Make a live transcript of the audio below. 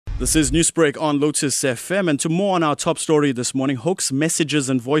This is Newsbreak on Lotus FM, and to more on our top story this morning, hoax messages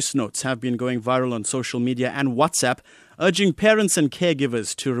and voice notes have been going viral on social media and WhatsApp, urging parents and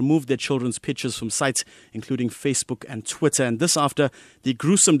caregivers to remove their children's pictures from sites including Facebook and Twitter. And this after the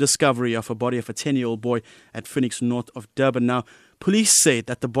gruesome discovery of a body of a 10-year-old boy at Phoenix, north of Durban. Now, police say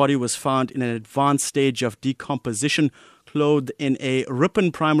that the body was found in an advanced stage of decomposition, clothed in a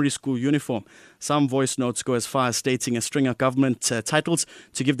Ripon primary school uniform. Some voice notes go as far as stating a string of government titles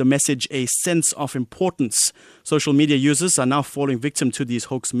to give the message a sense of importance. Social media users are now falling victim to these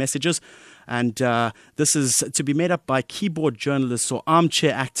hoax messages, and this is to be made up by keyboard journalists or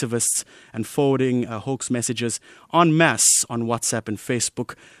armchair activists and forwarding hoax messages en masse on WhatsApp and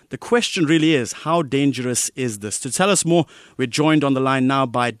Facebook. The question really is, how dangerous is this? To tell us more, we're joined on the line now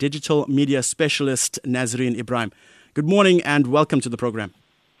by digital media specialist Nazreen Ibrahim. Good morning and welcome to the program.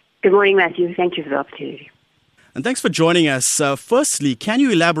 Good morning, Matthew. Thank you for the opportunity. And thanks for joining us. Firstly, can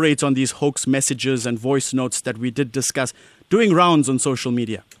you elaborate on these hoax messages and voice notes that we did discuss doing rounds on social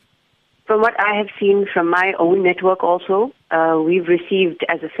media? From what I have seen from my own network also, we've received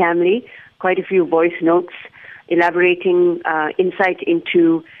as a family quite a few voice notes elaborating insight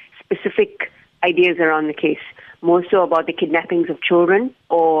into specific ideas around the case, more so about the kidnappings of children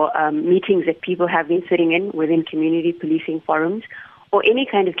or meetings that people have been sitting in within community policing forums or any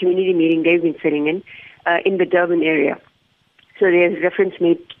kind of community meeting they've been sitting in the Durban area. So there's reference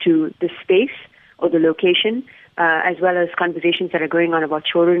made to the space or the location, as well as conversations that are going on about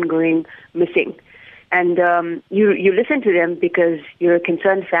children going missing. And you listen to them because you're a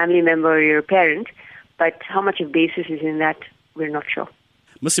concerned family member or you're a parent, but how much of basis is in that, we're not sure.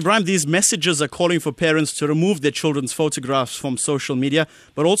 Ms. Ibrahim, these messages are calling for parents to remove their children's photographs from social media,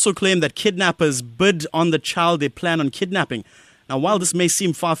 but also claim that kidnappers bid on the child they plan on kidnapping. Now, while this may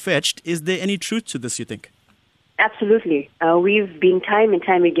seem far-fetched, is there any truth to this, you think? Absolutely. We've been time and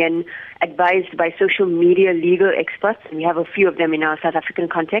time again advised by social media legal experts, and we have a few of them in our South African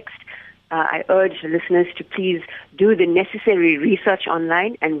context. I urge the listeners to please do the necessary research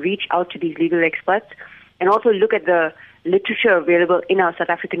online and reach out to these legal experts, and also look at the literature available in our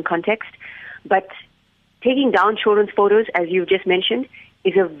South African context. But taking down children's photos, as you've just mentioned,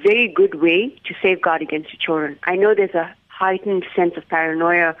 is a very good way to safeguard against your children. I know there's a heightened sense of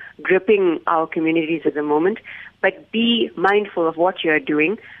paranoia gripping our communities at the moment, but be mindful of what you're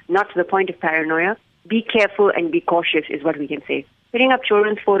doing, not to the point of paranoia. Be careful and be cautious is what we can say. Putting up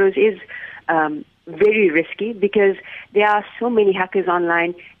children's photos is very risky because there are so many hackers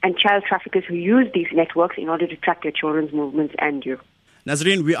online and child traffickers who use these networks in order to track their children's movements and you.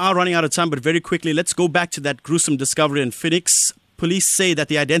 Nazreen, we are running out of time, but very quickly, let's go back to that gruesome discovery in Phoenix. Police say that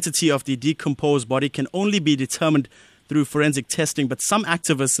the identity of the decomposed body can only be determined through forensic testing, but some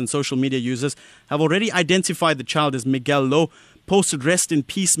activists and social media users have already identified the child as Miguel Lowe, posted rest in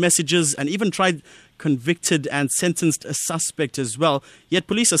peace messages, and even tried convicted and sentenced a suspect as well. Yet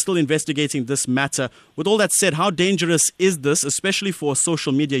police are still investigating this matter. With all that said, how dangerous is this, especially for a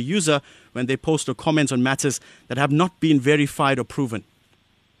social media user when they post or comment on matters that have not been verified or proven?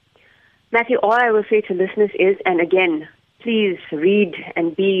 Matthew, all I will say to listeners is, and again, please read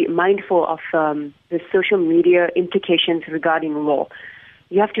and be mindful of the social media implications regarding law.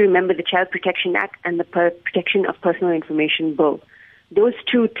 You have to remember the Child Protection Act and the Protection of Personal Information Bill. Those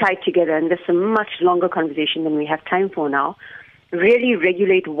two tied together, and there's a much longer conversation than we have time for now, really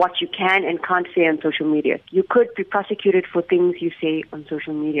regulate what you can and can't say on social media. You could be prosecuted for things you say on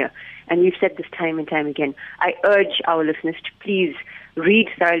social media, and we've said this time and time again. I urge our listeners to please read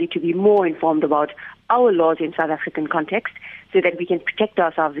thoroughly to be more informed about our laws in South African context so that we can protect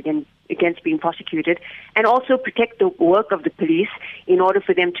ourselves against being prosecuted and also protect the work of the police in order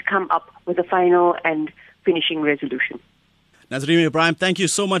for them to come up with a final and finishing resolution. Nazreen Ibrahim, thank you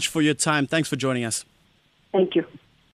so much for your time. Thanks for joining us. Thank you.